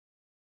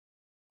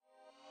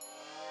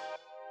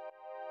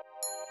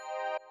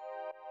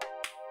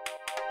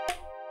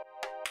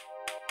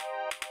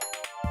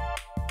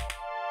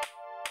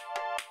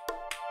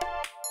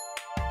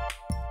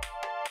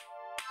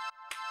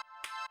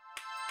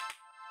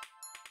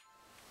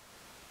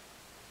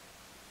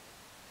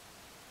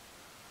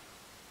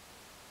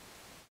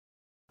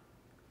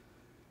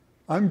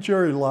I'm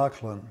Jerry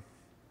Locklin,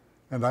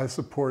 and I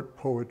support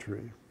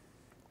poetry.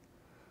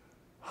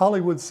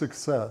 Hollywood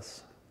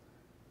Success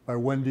by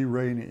Wendy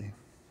Rainey.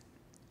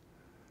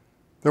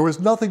 There was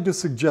nothing to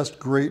suggest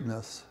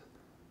greatness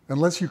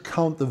unless you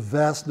count the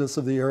vastness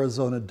of the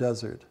Arizona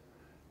desert,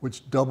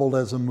 which doubled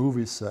as a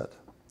movie set.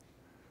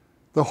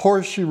 The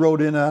horse she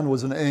rode in on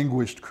was an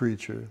anguished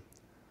creature,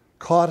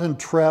 caught and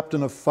trapped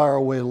in a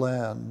faraway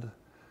land,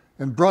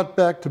 and brought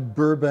back to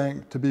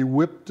Burbank to be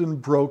whipped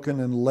and broken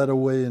and led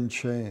away in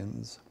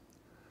chains.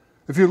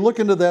 If you look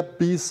into that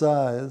beast's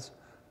eyes,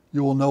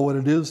 you will know what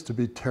it is to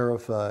be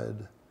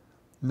terrified,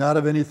 not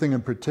of anything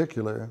in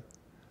particular,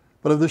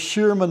 but of the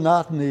sheer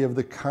monotony of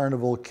the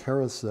carnival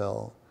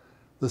carousel,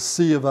 the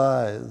sea of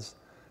eyes,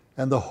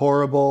 and the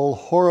horrible,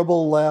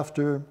 horrible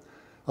laughter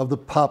of the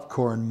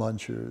popcorn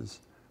munchers,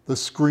 the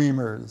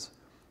screamers,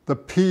 the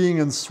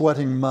peeing and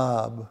sweating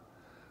mob,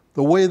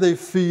 the way they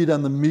feed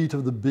on the meat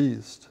of the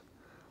beast.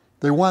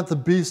 They want the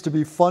beast to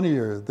be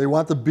funnier. They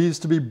want the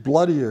beast to be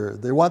bloodier.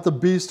 They want the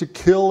beast to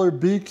kill or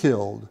be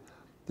killed.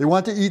 They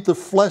want to eat the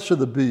flesh of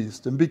the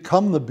beast and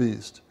become the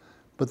beast,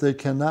 but they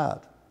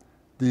cannot.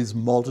 These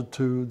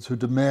multitudes who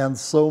demand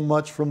so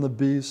much from the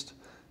beast,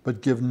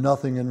 but give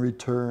nothing in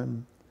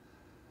return.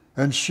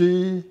 And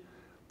she,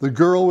 the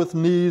girl with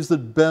knees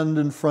that bend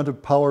in front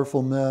of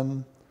powerful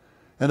men,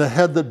 and a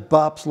head that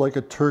bops like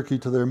a turkey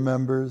to their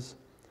members,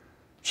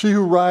 she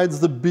who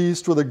rides the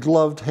beast with a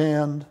gloved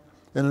hand,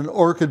 and an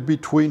orchid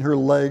between her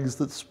legs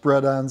that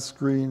spread on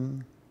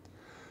screen.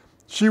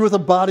 She with a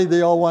body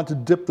they all want to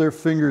dip their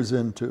fingers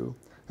into,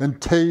 and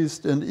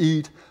taste and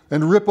eat,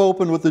 and rip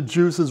open with the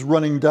juices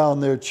running down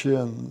their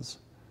chins.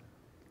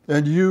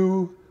 And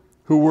you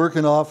who work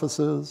in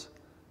offices,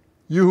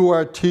 you who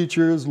are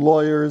teachers,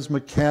 lawyers,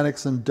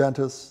 mechanics, and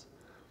dentists,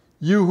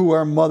 you who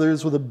are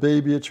mothers with a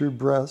baby at your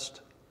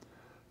breast,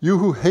 you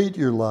who hate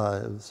your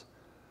lives,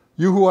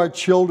 you who are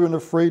children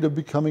afraid of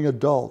becoming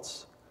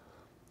adults,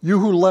 you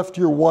who left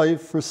your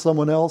wife for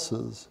someone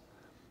else's,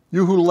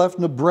 you who left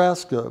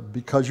Nebraska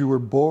because you were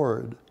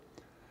bored.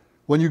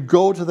 When you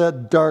go to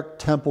that dark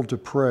temple to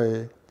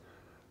pray,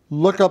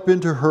 look up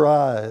into her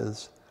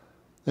eyes,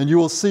 and you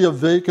will see a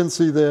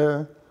vacancy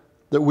there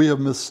that we have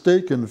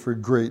mistaken for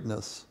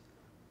greatness,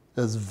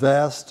 as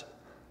vast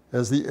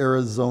as the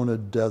Arizona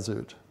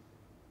desert.